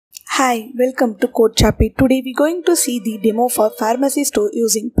Hi, welcome to Codeshoppy. Today we're going to see the demo for pharmacy store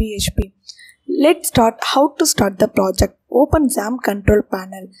using PHP. Let's start how to start the project. Open XAMPP control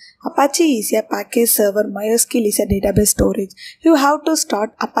panel. Apache is a package server, MySQL is a database storage. You have to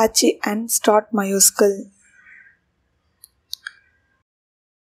start Apache and start MySQL.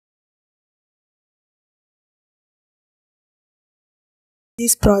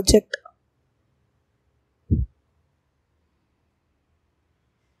 This project.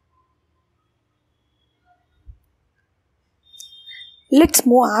 Let's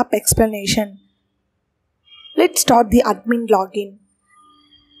move app explanation. Let's start the admin login.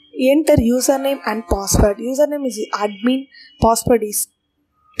 Enter username and password. Username is admin, password is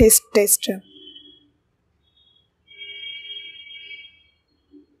test.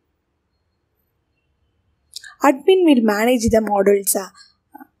 Admin will manage the models.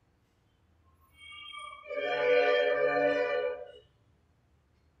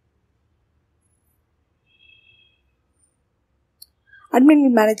 Admin will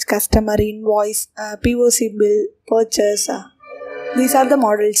manage customer, invoice, POC bill, purchase. These are the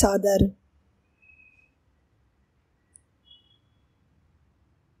models are there.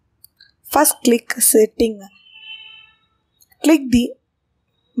 First click setting. Click the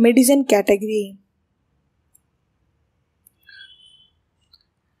medicine category.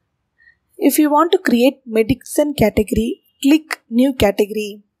 If you want to create medicine category, click new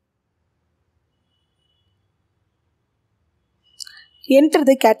category. Enter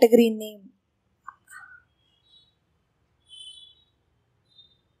the category name.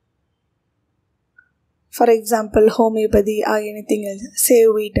 For example, homeopathy or anything else. Save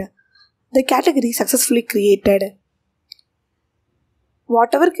it. The category successfully created.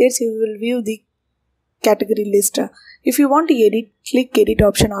 Whatever case, you will view the category list. If you want to edit, click edit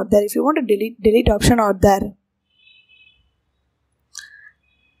option out there. If you want to delete option out there.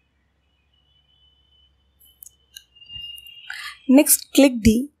 Next, click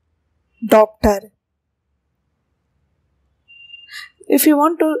the doctor. If you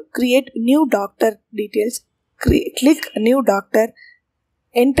want to create new doctor details, click new doctor.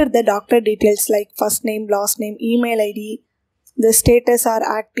 Enter the doctor details like first name, last name, email ID, the status are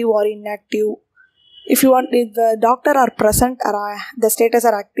active or inactive. If you want, if the doctor are present or the status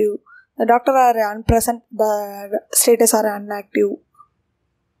are active, the doctor are unpresent, the status are inactive.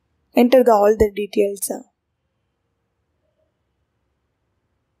 Enter all the details.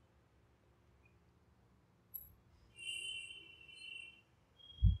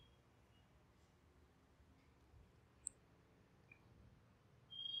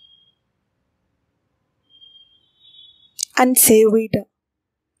 And save it.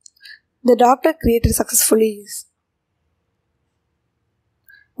 The doctor created successfully.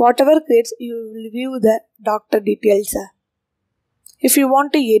 Whatever creates, you will view the doctor details. If you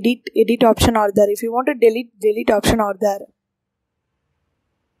want to edit option are there. If you want to delete option are there.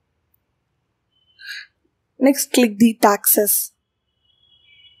 Next, click the taxes.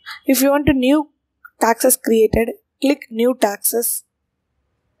 If you want to new taxes created, click new taxes.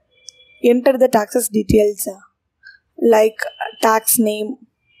 Enter the taxes details like tax name,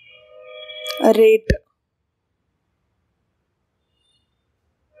 rate.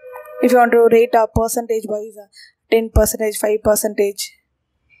 If you want to rate a percentage wise, 10%, 5%,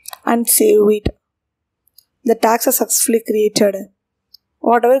 and save it. The tax is successfully created.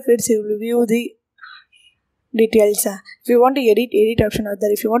 Whatever creates, you will view the details. If you want to edit option are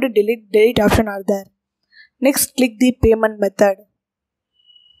there. If you want to delete option are there. Next, click the payment method.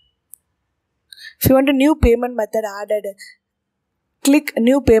 If you want a new payment method added, click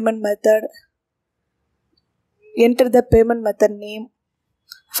new payment method. Enter the payment method name.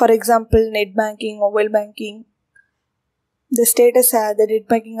 For example, net banking, mobile banking. The status the net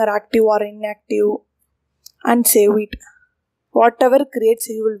banking are active or inactive, and save it. Whatever creates,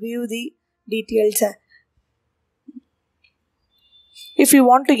 you will view the details. If you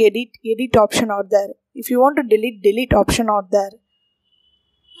want to edit option out there. If you want to delete option out there.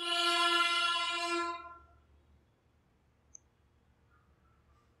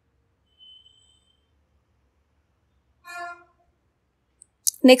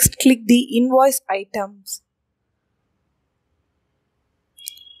 Next, click the invoice items.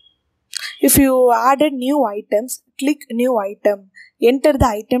 If you added new items, click new item. Enter the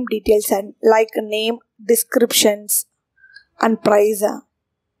item details and like name, descriptions, and price.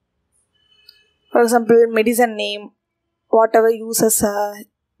 For example, medicine name, whatever uses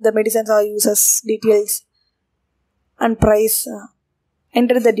the medicines or uses details, and price.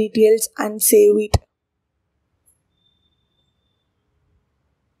 Enter the details and save it.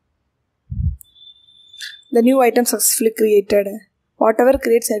 The new item successfully created. whatever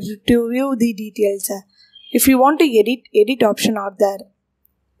creates to view the details. If you want to edit option are there.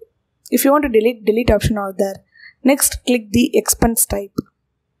 If you want to delete option are there. Next, click the expense type.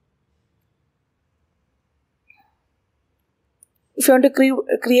 If you want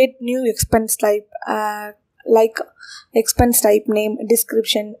to create new expense type, like expense type name,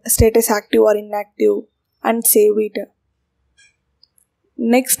 description, status active or inactive, and save it.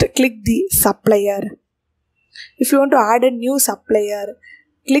 Next, click the supplier. If you want to add a new supplier,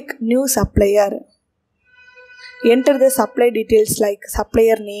 click new supplier. Enter the supply details like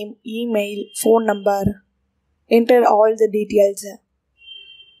supplier name, email, phone number. Enter all the details.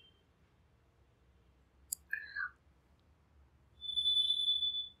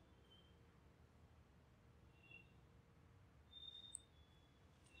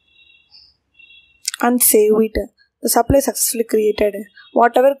 And save it. The supply successfully created.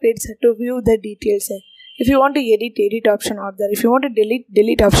 Whatever creates to view the details. If you want to edit option are there. If you want to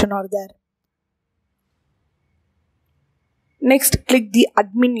delete option are there. Next, click the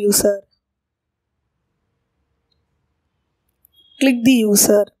admin user. Click the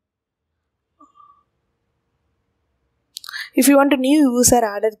user. If you want a new user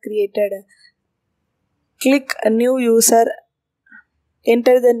added created, click a new user.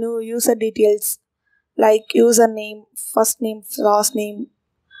 Enter the new user details like username, first name, last name,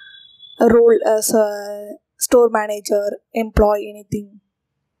 role as a store manager, employee, anything,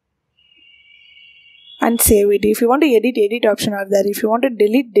 and save it. If you want to edit option are there. If you want to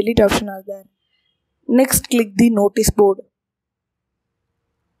delete option are there. Next, click the notice board.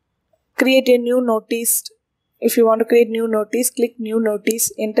 Create a new notice. If you want to create new notice, click new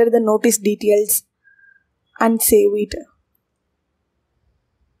notice. Enter the notice details and save it.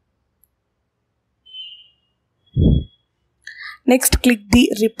 Next, click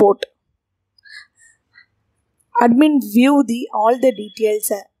the report. Admin view all the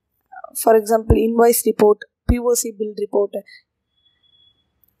details. For example, invoice report, POC bill report.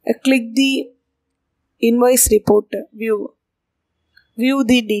 Click the invoice report view. View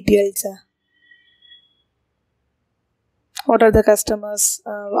the details. What are the customers,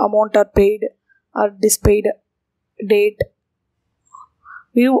 amount are paid or dispaid, date.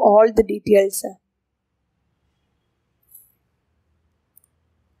 View all the details.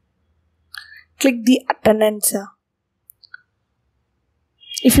 Click the attendance.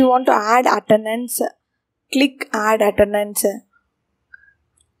 If you want to add attendance, click add attendance.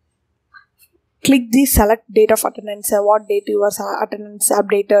 Click the select date of attendance. What date your attendance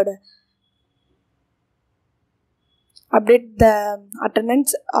updated. Update the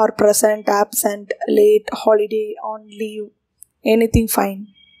attendance or present, absent, late, holiday, on leave, anything fine.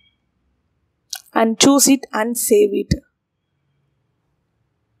 And choose it and save it.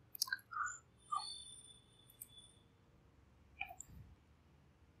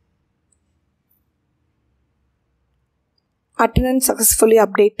 Attendance successfully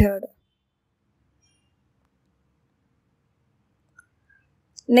updated.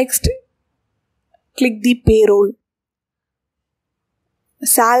 Next, click the payroll.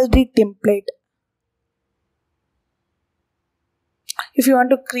 Salary template. If you want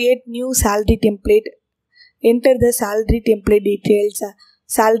to create new salary template, enter the salary template details.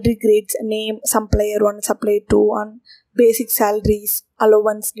 Salary grades, name, supplier 1, supplier 2, and basic salaries,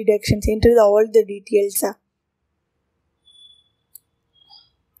 allowance, deductions. Enter all the details.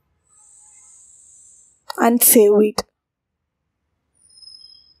 And save it.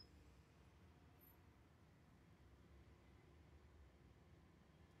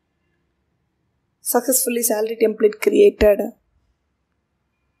 Successfully salary template created.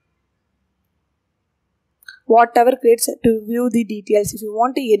 Whatever creates to view the details. If you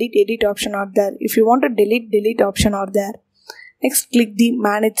want to edit option are there. If you want to delete option are there. Next, click the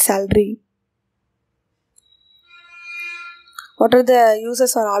manage salary. What are the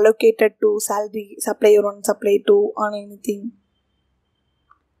users are allocated to salary, supplier 1, supplier 2, on anything.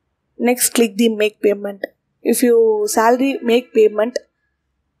 Next, click the make payment. If you salary make payment,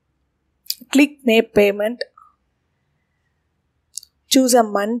 click make payment. Choose a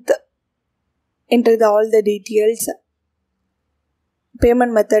month. Enter all the details.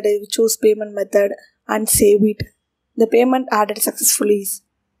 Payment method, choose payment method and save it. The payment added successfully.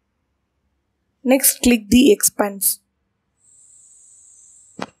 Next, click the expense.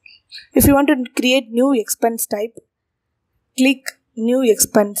 If you want to create new expense type, click new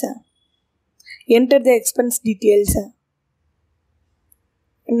expense. Enter the expense details.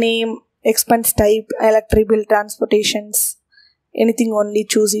 Name, expense type, electric bill, transportations, anything only,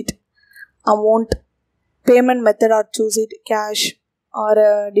 choose it. Amount, payment method or choose it, cash or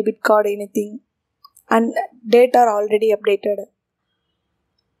debit card, anything. And date are already updated.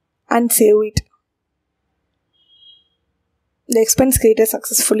 and save it. The expense created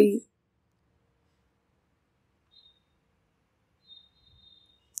successfully.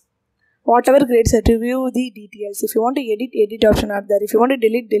 Whatever creates to view the details. If you want to edit option are there. If you want to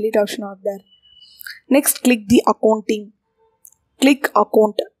delete option are there. Next, click the accounting. Click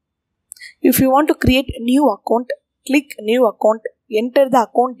account. If you want to create new account, click new account. Enter the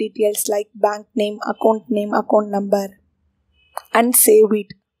account details like bank name, account number, and save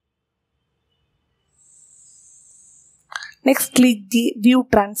it. Next, click the view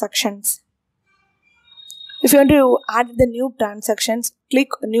transactions. If you want to add the new transactions, click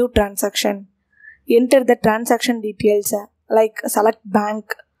new transaction. Enter the transaction details like select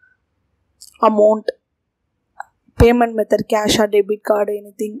bank, amount, payment method, cash or debit card,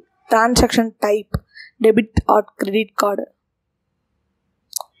 anything. Transaction type, debit or credit card,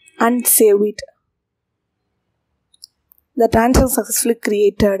 and save it. The transaction successfully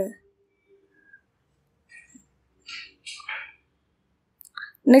created.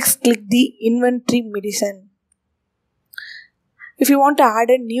 Next, click the inventory medicine. If you want to add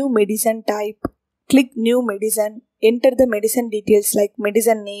a new medicine type, click new medicine. Enter the medicine details like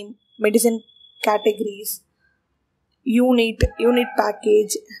medicine name, medicine categories, unit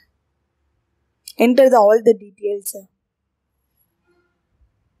package. Enter all the details.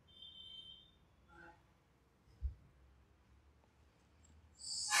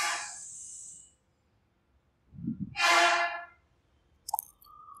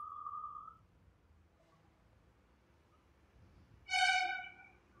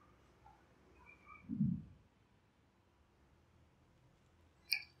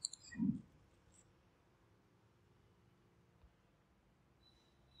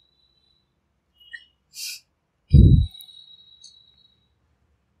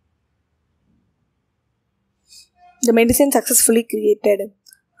 The medicine successfully created.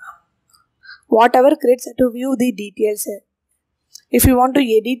 Whatever creates to view the details. If you want to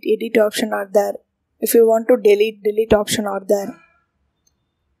edit option are there. If you want to delete option are there.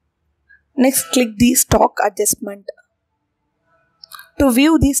 Next, click the stock adjustment. To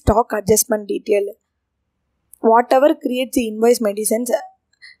view the stock adjustment detail, whatever creates the invoice medicines,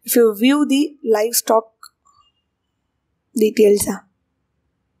 if you view the livestock details.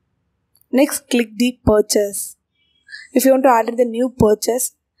 Next, click the purchase. If you want to add the new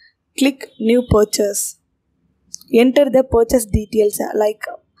purchase, click new purchase. Enter the purchase details like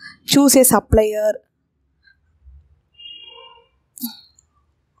choose a supplier,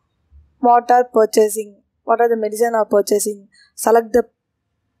 what are purchasing, what are the medicine are purchasing, select the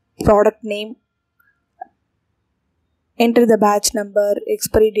product name, enter the batch number,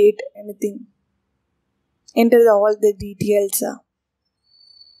 expiry date, anything. Enter all the details.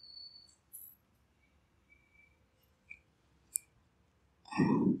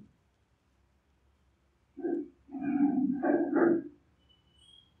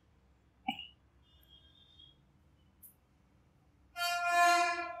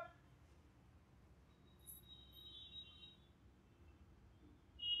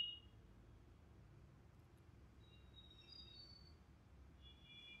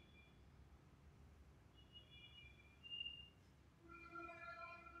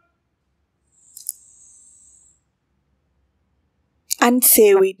 And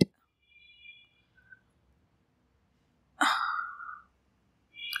save it.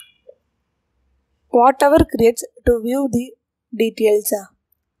 Whatever creates to view the details.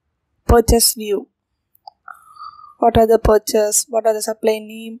 Purchase view. What are the purchase? What are the supply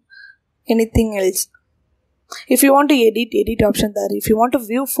name? Anything else. If you want to edit option there. If you want to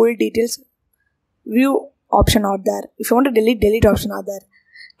view full details, view option out there. If you want to delete option out there.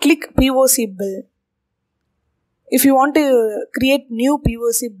 Click POC bill. If you want to create new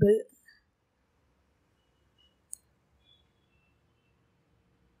POC bill,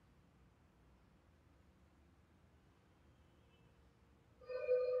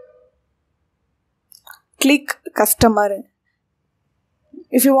 click customer.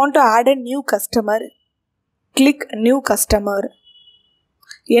 If you want to add a new customer, click new customer.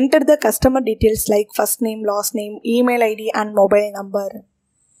 Enter the customer details like first name, last name, email ID and mobile number.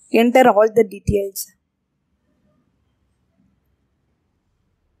 Enter all the details.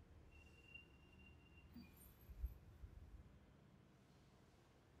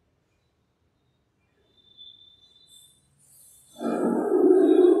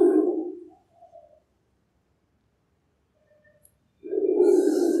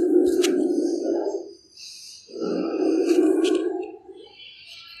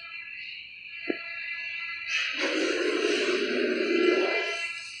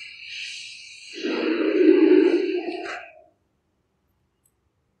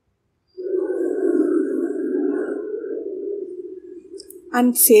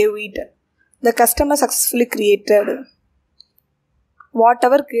 and save it. The customer successfully created.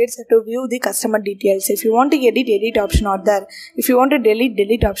 Whatever creates to view the customer details. If you want to edit option are there. If you want to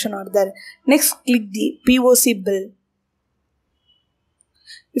delete option are there. Next, click the POC bill.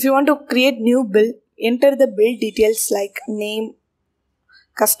 If you want to create new bill, enter the bill details like name,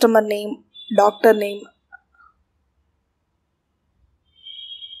 customer name, doctor name,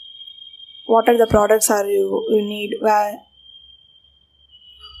 what are the products are you need, where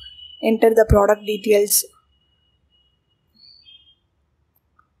enter the product details.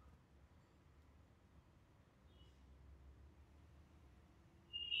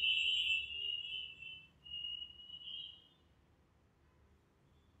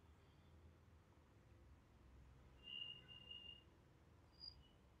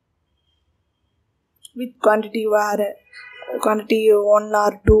 With quantity where quantity 1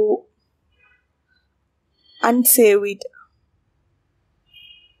 or 2 and save it.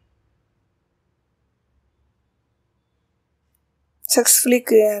 Successfully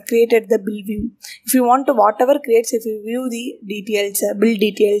created the bill view. If you want to whatever creates, if you view the details, bill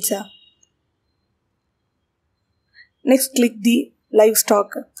details. Next, click the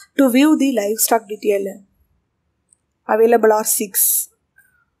livestock. To view the livestock detail, available are 6.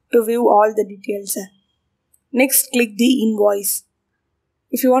 To view all the details. Next, click the invoice.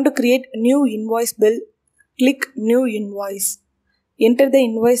 If you want to create a new invoice bill, click new invoice. Enter the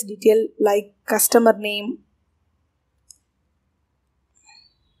invoice detail like customer name,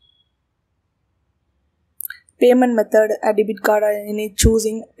 payment method, a debit card, any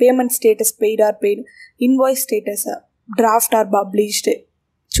choosing, payment status paid or paid, invoice status, draft or published.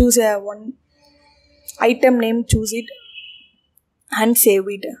 Choose a one item name, choose it and save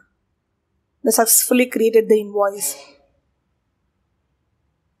it. The successfully created the invoice.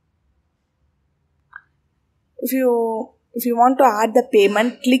 If you want to add the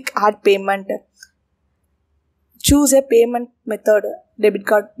payment, click add payment. Choose a payment method, debit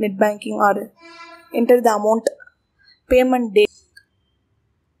card, net banking, or enter the amount, payment date.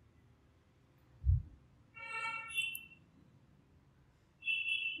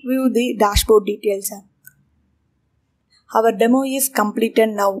 View the dashboard details. Our demo is completed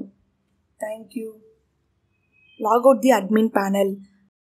now. Thank you. Log out the admin panel.